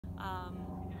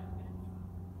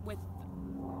With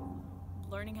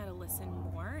learning how to listen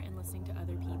more and listening to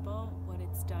other people, what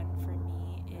it's done for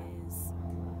me is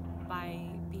by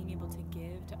being able to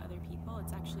give to other people,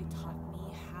 it's actually taught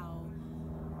me how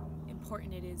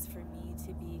important it is for me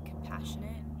to be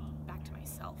compassionate back to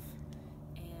myself,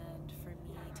 and for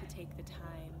me to take the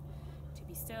time to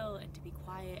be still and to be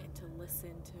quiet and to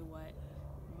listen to what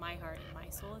my heart and my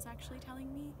soul is actually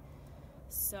telling me.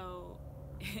 So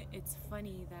it's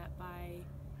funny that by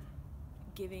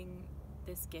giving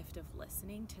this gift of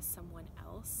listening to someone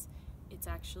else, it's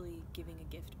actually giving a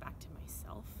gift back to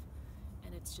myself.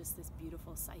 And it's just this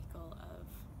beautiful cycle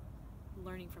of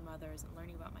learning from others and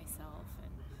learning about myself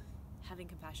and having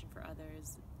compassion for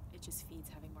others. It just feeds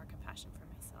having more compassion for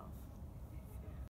myself.